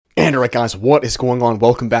And alright guys, what is going on?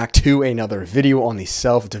 Welcome back to another video on the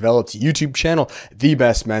Self-Developed YouTube channel, the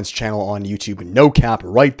best men's channel on YouTube. No cap,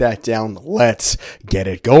 write that down. Let's get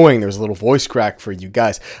it going. There's a little voice crack for you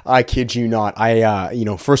guys. I kid you not.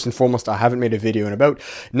 First and foremost, I haven't made a video in about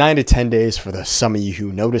 9 to 10 days for the some of you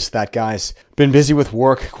who noticed that, guys. Been busy with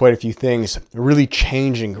work, quite a few things, really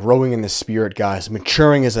changing, growing in the spirit, guys,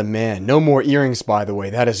 maturing as a man. No more earrings, by the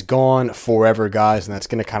way. That is gone forever, guys, and that's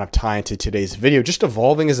going to kind of tie into today's video. Just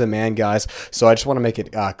evolving as a man, guys. So I just want to make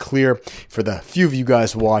it clear for the few of you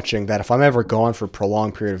guys watching that if I'm ever gone for a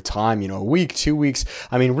prolonged period of time, a week, 2 weeks,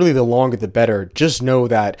 really the longer the better. Just know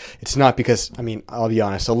that it's not because, I'll be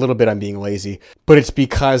honest, a little bit I'm being lazy, but it's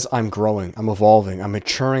because I'm growing, I'm evolving, I'm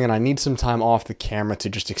maturing, and I need some time off the camera to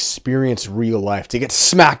just experience real life, to get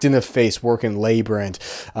smacked in the face working labor and,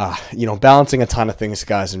 balancing a ton of things,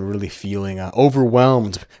 guys, and really feeling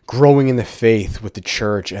overwhelmed, growing in the faith with the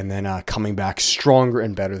church, and then coming back stronger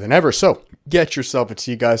and better than ever. So get yourself a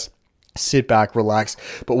tea, guys. Sit back, relax.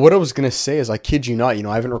 But what I was going to say is, I kid you not,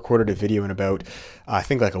 I haven't recorded a video in about, I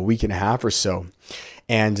think like a week and a half or so.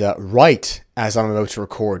 And right as I'm about to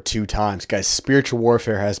record 2 times, guys, spiritual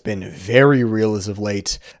warfare has been very real as of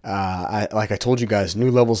late. Like I told you guys,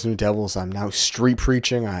 new levels, new devils. I'm now street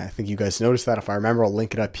preaching. I think you guys noticed that. If I remember, I'll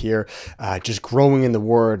link it up here. Just growing in the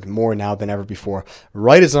word more now than ever before.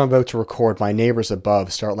 Right as I'm about to record, my neighbors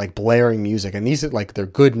above start like blaring music. And these are like, they're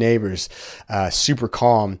good neighbors, super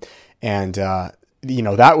calm. And,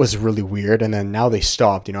 that was really weird. And then now they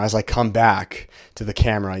stopped, as I come back to the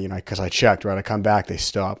camera, because I checked, right? I come back, they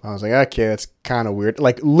stop. I was like, okay, that's kind of weird.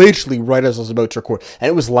 Like literally right as I was about to record, and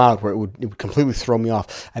it was loud where it would completely throw me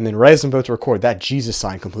off. And then right as I'm about to record, that Jesus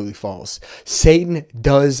sign completely falls. Satan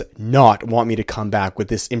does not want me to come back with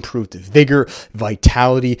this improved vigor,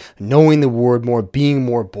 vitality, knowing the word more, being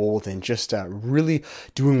more bold, and just really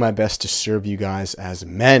doing my best to serve you guys as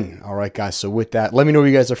men. All right, guys. So with that, let me know where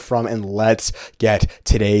you guys are from, and let's get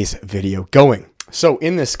today's video going. So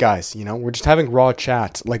in this, guys, we're just having raw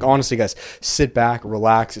chats. Like, honestly, guys, sit back,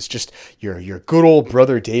 relax. It's just your good old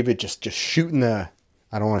brother David just shooting the,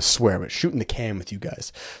 I don't want to swear, but shooting the cam with you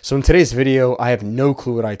guys. So in today's video, I have no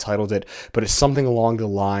clue what I titled it, but it's something along the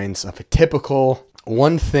lines of a typical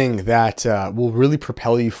one thing that will really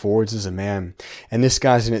propel you forwards as a man. And this,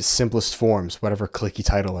 guys, in its simplest forms, whatever clicky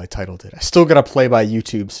title I titled it. I still got to play by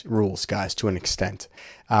YouTube's rules, guys, to an extent.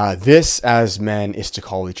 This, as men, is to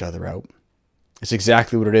call each other out. It's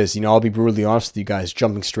exactly what it is. I'll be brutally honest with you guys,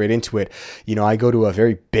 jumping straight into it. I go to a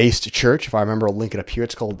very based church. If I remember, I'll link it up here.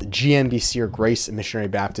 It's called the GMBC, or Grace Missionary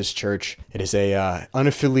Baptist Church. It is a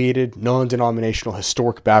unaffiliated, non-denominational,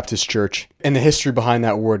 historic Baptist church. And the history behind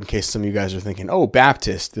that word, in case some of you guys are thinking, oh,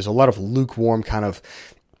 Baptist, there's a lot of lukewarm kind of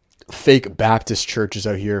fake Baptist churches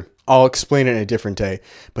out here. I'll explain it in a different day,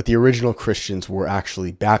 but the original Christians were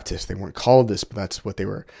actually Baptists. They weren't called this, but that's what they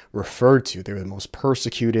were referred to. They were the most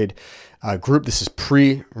persecuted group. This is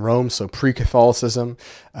pre-Rome, so pre-Catholicism.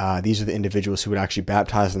 These are the individuals who would actually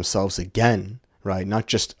baptize themselves again, right? Not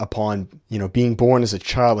just upon, being born as a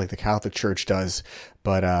child like the Catholic Church does,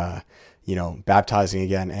 but baptizing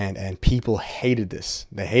again, and people hated this.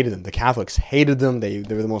 They hated them. The Catholics hated them. They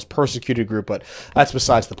were the most persecuted group, but that's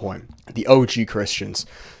besides the point. The OG Christians.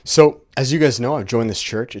 So, as you guys know, I've joined this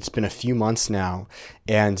church. It's been a few months now,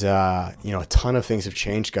 and a ton of things have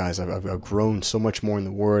changed, guys. I've grown so much more in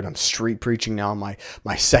the Word. I'm street preaching now on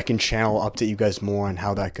my second channel. I'll update you guys more on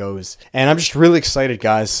how that goes. And I'm just really excited,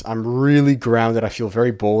 guys. I'm really grounded. I feel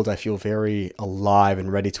very bold. I feel very alive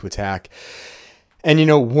and ready to attack. And,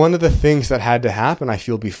 one of the things that had to happen, I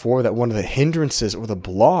feel before that, one of the hindrances or the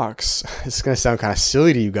blocks, it's going to sound kind of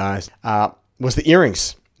silly to you guys, was the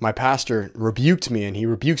earrings. My pastor rebuked me, and he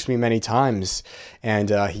rebukes me many times. And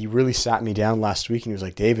he really sat me down last week, and he was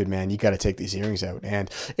like, David, man, you got to take these earrings out. And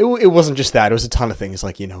it wasn't just that. It was a ton of things,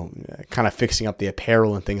 like, kind of fixing up the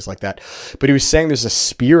apparel and things like that. But he was saying there's a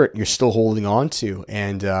spirit you're still holding on to.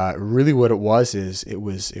 And really what it was is it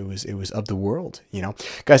was of the world,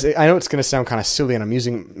 Guys, I know it's going to sound kind of silly, and I'm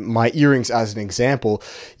using my earrings as an example.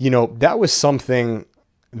 That was something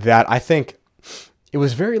that I think it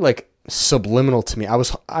was very, like, subliminal to me.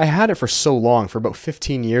 I had it for so long, for about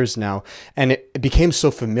 15 years now, and it became so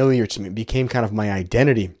familiar to me. It became kind of my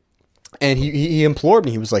identity. And he implored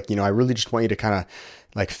me. He was like, I really just want you to kind of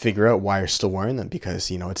like figure out why you're still wearing them, because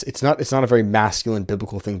it's not a very masculine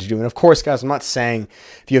biblical thing to do. And of course, guys, I'm not saying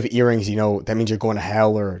if you have earrings, that means you're going to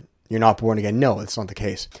hell or you're not born again. No, that's not the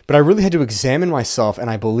case. But I really had to examine myself, and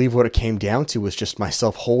I believe what it came down to was just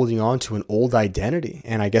myself holding on to an old identity.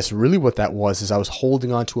 And I guess really what that was is I was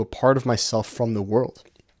holding on to a part of myself from the world.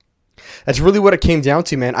 That's really what it came down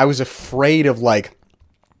to, man. I was afraid of, like,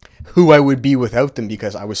 who I would be without them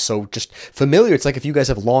because I was so just familiar. It's like if you guys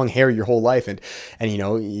have long hair your whole life and you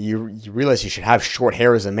know, you realize you should have short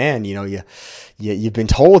hair as a man, you know, you've been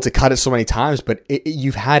told to cut it so many times, but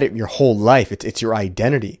you've had it your whole life. It's your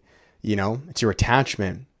identity, you know, it's your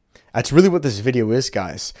attachment. That's really what this video is,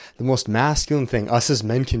 guys. The most masculine thing us as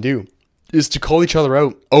men can do is to call each other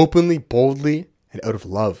out openly, boldly, and out of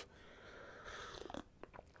love.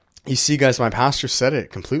 You see, guys, my pastor said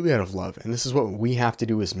it completely out of love, and this is what we have to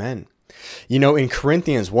do as men. You know, in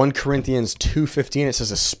Corinthians, 1 Corinthians 2:15, it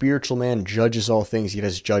says, a spiritual man judges all things, yet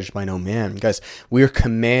is judged by no man. Guys, we are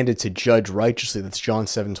commanded to judge righteously. That's John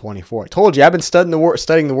 7:24. I told you, I've been studying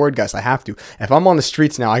the word, guys. I have to. If I'm on the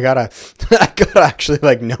streets now, I gotta actually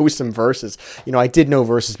like know some verses. You know, I did know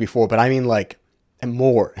verses before, but I mean like, and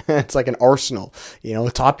more. It's like an arsenal, you know,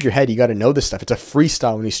 top of your head. You got to know this stuff. It's a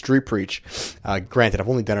freestyle when you street preach. Granted, I've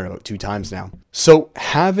only done it about 2 times now. So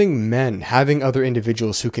having other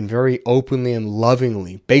individuals who can very openly and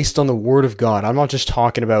lovingly, based on the word of God, I'm not just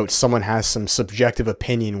talking about someone has some subjective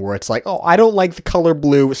opinion where it's like, oh, I don't like the color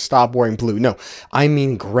blue, stop wearing blue. No, I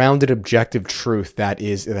mean grounded, objective truth that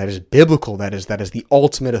is biblical. That is the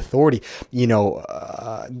ultimate authority. You know,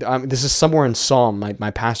 this is somewhere in Psalm.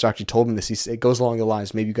 My pastor actually told me this. It goes along the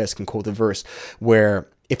lines, maybe you guys can quote the verse, where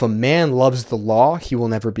if a man loves the law, he will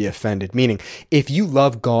never be offended. Meaning, if you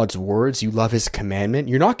love God's words, you love his commandment,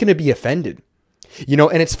 you're not going to be offended. You know,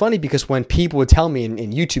 and it's funny because when people would tell me in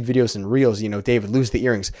YouTube videos and reels, you know, David, lose the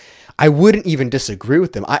earrings, I wouldn't even disagree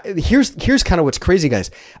with them. Here's kind of what's crazy,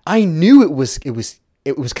 guys. I knew it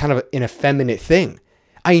was kind of an effeminate thing.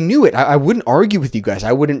 I knew it. I wouldn't argue with you guys.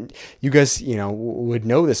 You guys, you know, would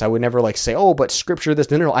know this. I would never like say, oh, but scripture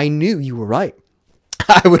this. No. I knew you were right.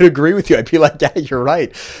 I would agree with you. I'd be like, yeah, you're right.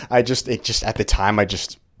 At the time, I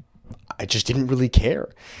just didn't really care.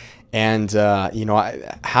 And, you know,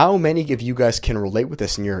 how many of you guys can relate with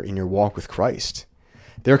this in your walk with Christ?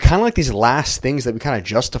 They're kind of like these last things that we kind of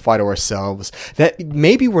justify to ourselves that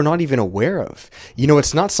maybe we're not even aware of. You know,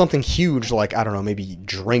 it's not something huge like, I don't know, maybe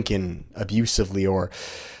drinking abusively or,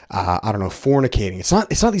 I don't know, fornicating. It's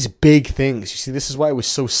not these big things. You see, this is why it was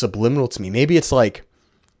so subliminal to me. Maybe it's like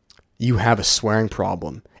you have a swearing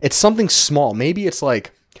problem. It's something small. Maybe it's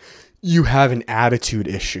like you have an attitude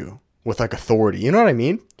issue with like authority. You know what I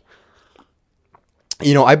mean?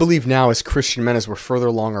 You know, I believe now as Christian men, as we're further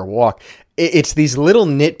along our walk, it's these little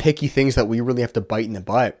nitpicky things that we really have to bite in the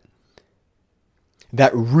butt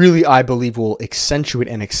that really, I believe, will accentuate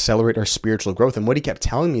and accelerate our spiritual growth. And what he kept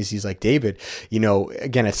telling me is, he's like, David, you know,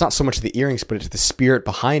 again, it's not so much the earrings, but it's the spirit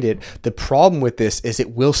behind it. The problem with this is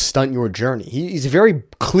it will stunt your journey. He's very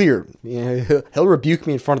clear. You know, he'll rebuke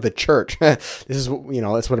me in front of the church. This is what, you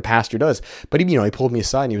know, that's what a pastor does. But he pulled me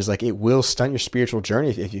aside and he was like, it will stunt your spiritual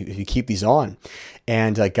journey if you keep these on.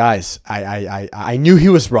 And guys, I knew he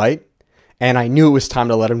was right. And I knew it was time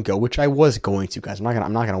to let him go, which I was going to, guys. I'm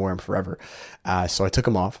not gonna wear him forever. So I took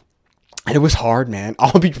him off. And it was hard, man.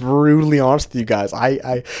 I'll be brutally honest with you guys.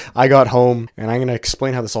 I got home, and I'm going to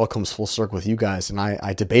explain how this all comes full circle with you guys. And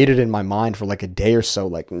I debated in my mind for like a day or so,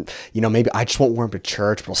 like, you know, maybe I just won't wear him to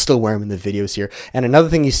church, but I'll still wear him in the videos here. And another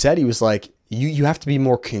thing he said, he was like, you have to be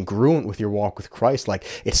more congruent with your walk with Christ. Like,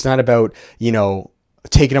 it's not about, you know,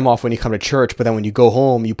 taking them off when you come to church, but then when you go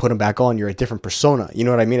home, you put them back on, you're a different persona. You know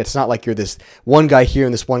what I mean? It's not like you're this one guy here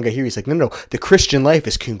and this one guy here. He's like, no, the Christian life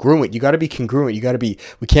is congruent. You got to be congruent.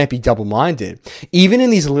 We can't be double-minded. Even in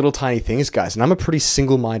these little tiny things, guys, and I'm a pretty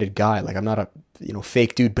single-minded guy. Like, I'm not a, you know,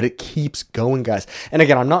 fake dude, but it keeps going, guys. And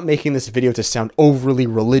again, I'm not making this video to sound overly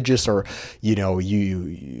religious or, you know,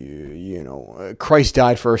 you know, Christ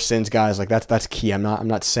died for our sins, guys. Like, that's key. I'm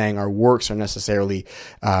not saying our works are necessarily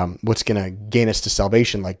what's going to gain us to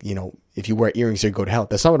salvation. Like, you know, if you wear earrings, you go to hell.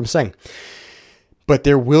 That's not what I'm saying. But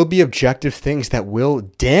there will be objective things that will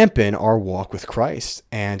dampen our walk with Christ.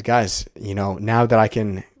 And guys, you know, now that I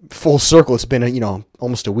can full circle, it's been, you know,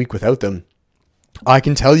 almost a week without them. I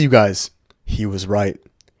can tell you guys, he was right.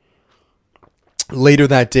 Later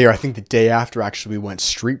that day, or I think the day after, actually, we went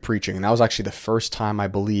street preaching. And that was actually the first time I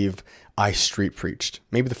believe I street preached.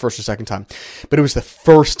 Maybe the first or second time. But it was the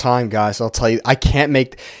first time, guys. I'll tell you, I can't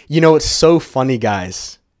make... You know, it's so funny,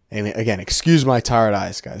 guys. And again, excuse my tired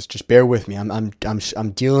eyes, guys. Just bear with me. I'm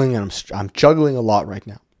dealing and I'm juggling a lot right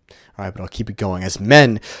now. All right, but I'll keep it going. As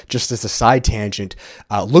men, just as a side tangent,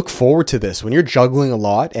 look forward to this. When you're juggling a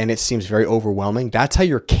lot and it seems very overwhelming, that's how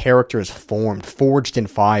your character is formed, forged in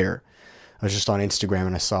fire. I was just on Instagram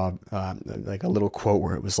and I saw like a little quote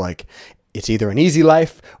where it was like, it's either an easy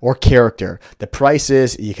life or character. The price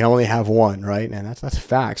is you can only have one, right? And that's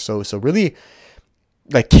facts. So really,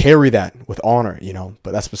 like carry that with honor,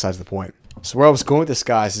 but that's besides the point. So where I was going with this,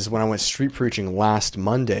 guys, is when I went street preaching last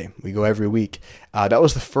Monday. We go every week. That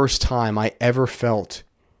was the first time I ever felt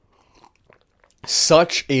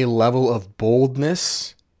such a level of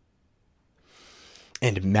boldness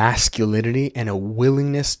and masculinity and a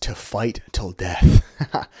willingness to fight till death.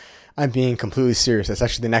 I'm being completely serious. That's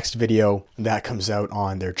actually the next video that comes out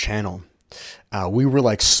on their channel. We were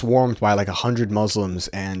like swarmed by like 100 Muslims,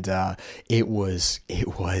 and it was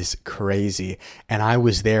crazy. And I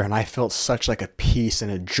was there, and I felt such like a peace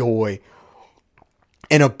and a joy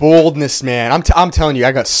and a boldness, man. I'm telling you,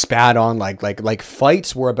 I got spat on like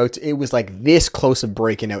fights were about to, it was like this close of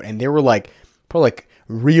breaking out, and there were like probably like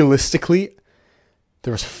realistically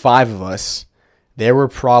there was 5 of us. There were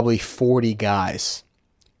probably 40 guys.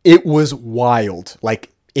 It was wild. Like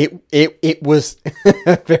it was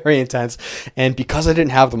very intense. And because I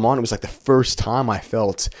didn't have them on, it was like the first time I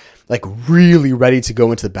felt like really ready to go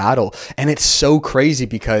into the battle. And it's so crazy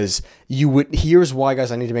because here's why,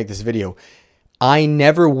 guys, I need to make this video. I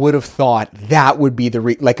never would have thought that would be the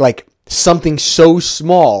like something so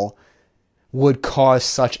small would cause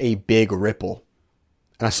such a big ripple.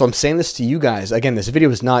 And so I'm saying this to you guys. Again, this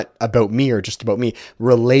video is not about me or just about me.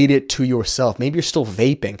 Relate it to yourself. Maybe you're still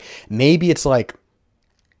vaping. Maybe it's like,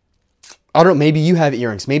 I don't know, maybe you have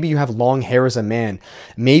earrings. Maybe you have long hair as a man.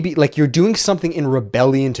 Maybe like you're doing something in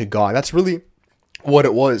rebellion to God. That's really what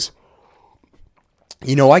it was.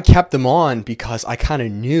 I kept them on because I kind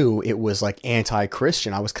of knew it was like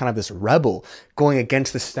anti-Christian. I was kind of this rebel going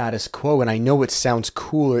against the status quo. And I know it sounds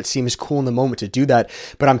cool, or it seems cool in the moment to do that.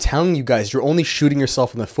 But I'm telling you guys, you're only shooting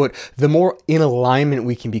yourself in the foot. The more in alignment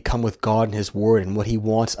we can become with God and his word and what he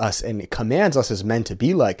wants us and commands us as men to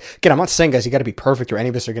be like. Again, I'm not saying, guys, you got to be perfect or any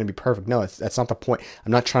of us are going to be perfect. No, that's not the point.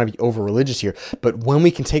 I'm not trying to be over religious here. But when we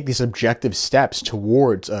can take these objective steps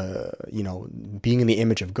towards, being in the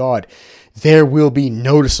image of God, there will be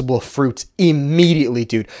noticeable fruits immediately,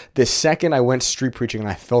 dude. The second I went street preaching and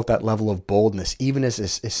I felt that level of boldness, even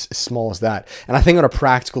as small as that. And I think on a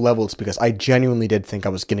practical level, it's because I genuinely did think I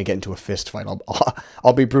was going to get into a fist fight.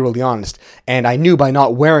 I'll be brutally honest. And I knew by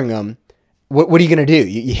not wearing them, what are you going to do?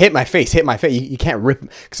 You hit my face. You can't rip,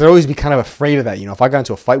 because I'd always be kind of afraid of that. If I got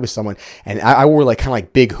into a fight with someone and I wore like kind of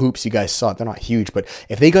like big hoops, you guys saw it. They're not huge, but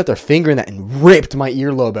if they got their finger in that and ripped my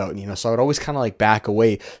earlobe out, so I would always kind of like back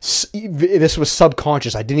away. This was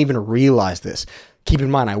subconscious. I didn't even realize this. Keep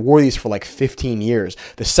in mind, I wore these for like 15 years.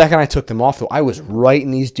 The second I took them off, though, I was right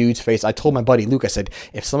in these dudes' face. I told my buddy Luke, I said,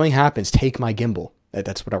 if something happens, take my gimbal.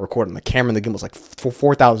 That's what I recorded. The camera and the gimbal's like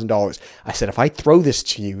for $4,000. I said, if I throw this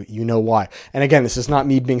to you, you know why. And again, this is not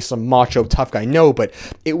me being some macho tough guy. No, but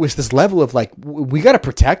it was this level of like, we got to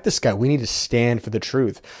protect this guy. We need to stand for the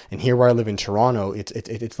truth. And here where I live in Toronto,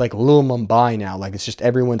 it's like little Mumbai now. Like it's just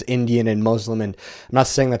everyone's Indian and Muslim. And I'm not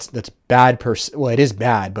saying that's bad well, it is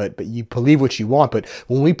bad, but you believe what you want. But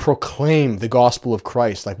when we proclaim the gospel of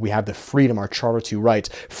Christ, like we have the freedom, our Charter 2 rights,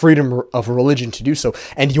 freedom of religion to do so.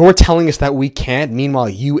 And you're telling us that we can't. Meanwhile,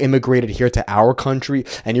 you immigrated here to our country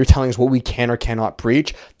and you're telling us what we can or cannot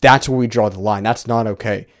preach. That's where we draw the line. That's not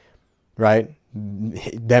okay, right?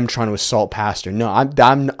 Them trying to assault pastor. No,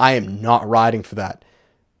 I am not riding for that.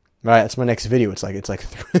 Right, that's my next video. It's like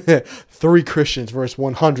 3 Christians versus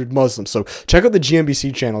 100 Muslims. So check out the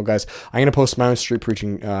GMBC channel, guys. I'm gonna post my own street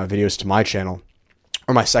preaching videos to my channel.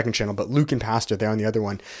 Or my second channel, but Luke and Pastor, they're on the other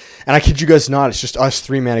one. And I kid you guys not, it's just us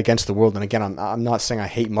 3 men against the world. And again, I'm not saying I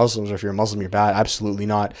hate Muslims, or if you're a Muslim, you're bad. Absolutely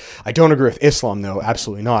not. I don't agree with Islam, though.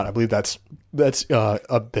 Absolutely not. I believe that's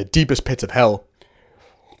the deepest pits of hell.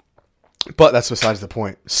 But that's besides the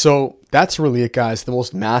point. So that's really it, guys. The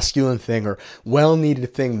most masculine thing or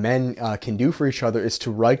well-needed thing men can do for each other is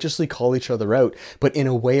to righteously call each other out, but in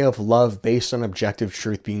a way of love based on objective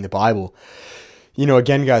truth, being the Bible.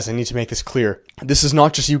 Again, guys, I need to make this clear. This is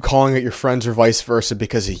not just you calling out your friends or vice versa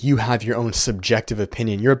because you have your own subjective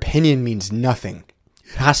opinion. Your opinion means nothing.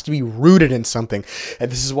 It has to be rooted in something.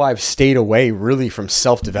 And this is why I've stayed away really from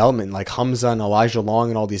self-development like Hamza and Elijah Long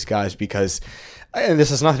and all these guys, because, and this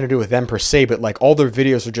has nothing to do with them per se, but like all their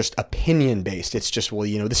videos are just opinion based. It's just, well,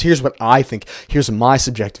 here's what I think. Here's my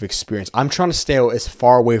subjective experience. I'm trying to stay as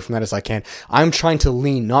far away from that as I can. I'm trying to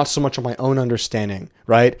lean not so much on my own understanding,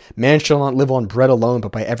 right? Man shall not live on bread alone,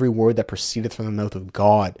 but by every word that proceedeth from the mouth of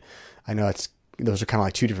God. I know those are kind of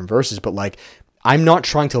like 2 different verses, but like, I'm not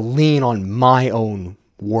trying to lean on my own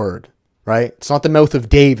word, right? It's not the mouth of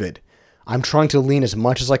David. I'm trying to lean as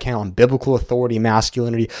much as I can on biblical authority,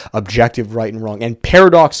 masculinity, objective right and wrong. And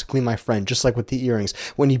paradoxically, my friend, just like with the earrings,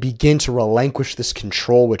 when you begin to relinquish this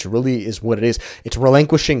control, which really is what it is, it's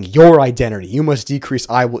relinquishing your identity. You must decrease,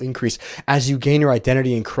 I will increase. As you gain your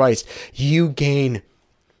identity in Christ, you gain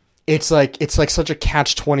it's like such a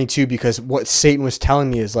catch-22, because what Satan was telling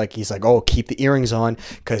me is like, he's like, oh, keep the earrings on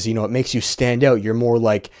because, you know, it makes you stand out. You're more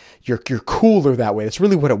like, you're cooler that way. That's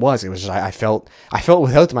really what it was. It was just, I felt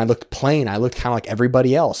without them, I looked plain. I looked kind of like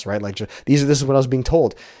everybody else, right? Like, this is what I was being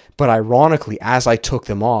told. But ironically, as I took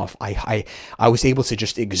them off, I was able to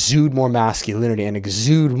just exude more masculinity and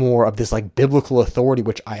exude more of this like biblical authority,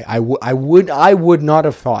 which I would not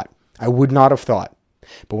have thought. I would not have thought.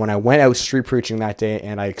 But when I went out street preaching that day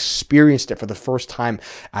and I experienced it for the first time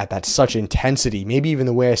at that such intensity, maybe even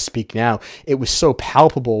the way I speak now, it was so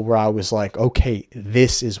palpable where I was like, okay,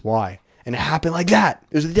 this is why. And it happened like that.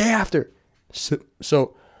 It was the day after.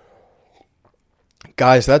 So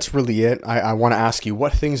guys, that's really it. I want to ask you,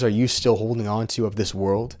 what things are you still holding on to of this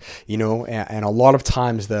world? You know, and a lot of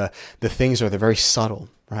times the things are, they're very subtle,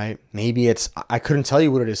 right? Maybe it's, I couldn't tell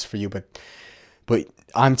you what it is for you, but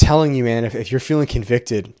I'm telling you, man, if you're feeling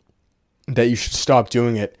convicted that you should stop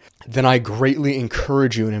doing it, then I greatly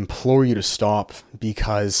encourage you and implore you to stop,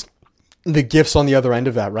 because the gifts on the other end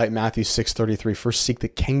of that, right? Matthew 6:33, first seek the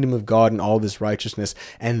kingdom of God and all of his righteousness,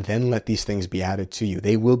 and then let these things be added to you.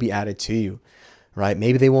 They will be added to you. Right?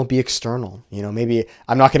 Maybe they won't be external. You know, maybe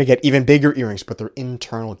I'm not going to get even bigger earrings, but they're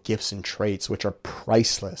internal gifts and traits, which are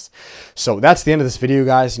priceless. So that's the end of this video,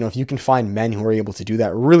 guys. You know, if you can find men who are able to do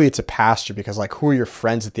that, really it's a pasture, because like, who are your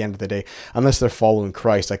friends at the end of the day, unless they're following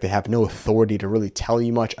Christ? Like, they have no authority to really tell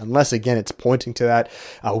you much, unless again, it's pointing to that.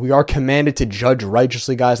 We are commanded to judge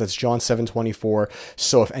righteously, guys. That's John 7:24.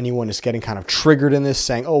 So if anyone is getting kind of triggered in this,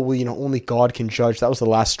 saying, oh, well, you know, only God can judge. That was the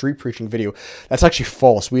last street preaching video. That's actually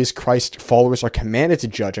false. We as Christ followers are commanded to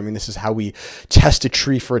judge. I mean, this is how we test a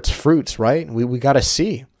tree for its fruits, right? We got to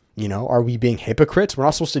see, you know, are we being hypocrites? We're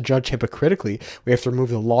not supposed to judge hypocritically. We have to remove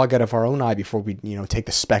the log out of our own eye before we, you know, take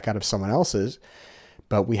the speck out of someone else's.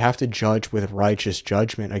 But we have to judge with righteous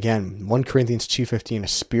judgment. Again, 1 Corinthians 2:15, a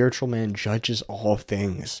spiritual man judges all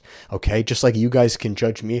things. Okay? Just like you guys can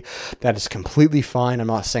judge me, that is completely fine. I'm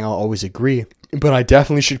not saying I'll always agree, but I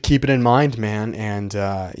definitely should keep it in mind, man. And,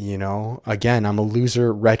 you know, again, I'm a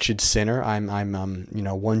loser, wretched sinner. I'm you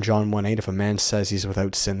know, 1 John 1:8, if a man says he's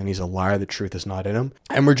without sin, then he's a liar. The truth is not in him.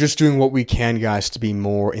 And we're just doing what we can, guys, to be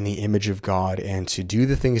more in the image of God and to do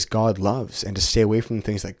the things God loves and to stay away from the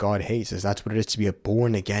things that God hates. As that's what it is to be a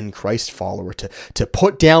born again Christ follower, to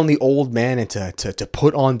put down the old man and to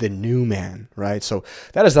put on the new man, right? So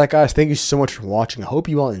that is that, guys. Thank you so much for watching. I hope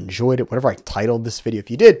you all enjoyed it, whatever I titled this video. If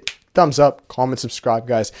you did, thumbs up, comment, subscribe,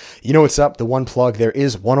 guys. You know what's up. The one plug, there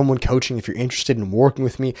is one-on-one coaching if you're interested in working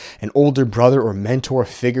with me, an older brother or mentor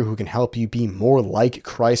figure who can help you be more like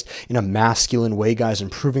Christ in a masculine way, guys,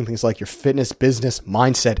 improving things like your fitness, business,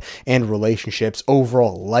 mindset, and relationships,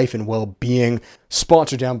 overall life and well-being.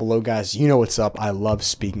 Sponsor down below, guys. You know what's up. I love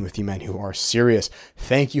speaking with you men who are serious.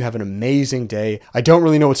 Thank you. Have an amazing day. I don't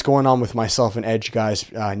really know what's going on with myself and Edge,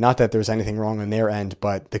 guys. Not that there's anything wrong on their end,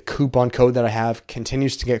 but the coupon code that I have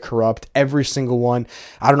continues to get corrupt. Every single one.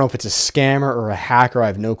 I don't know if it's a scammer or a hacker. I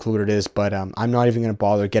have no clue what it is, but I'm not even going to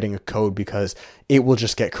bother getting a code because it will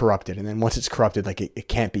just get corrupted. And then once it's corrupted, like it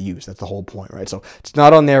can't be used. That's the whole point, right? So it's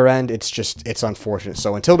not on their end. It's just, it's unfortunate.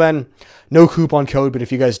 So until then, no coupon code, but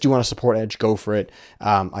if you guys do want to support Edge, go for it.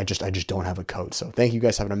 I just don't have a code. So thank you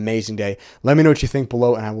guys. Have an amazing day. Let me know what you think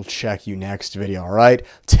below and I will check you next video. All right.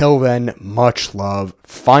 Till then, much love.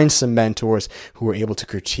 Find some mentors who are able to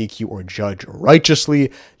critique you or judge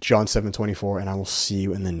righteously. John 7:24, and I will see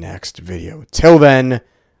you in the next video. Till then,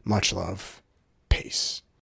 much love. Peace.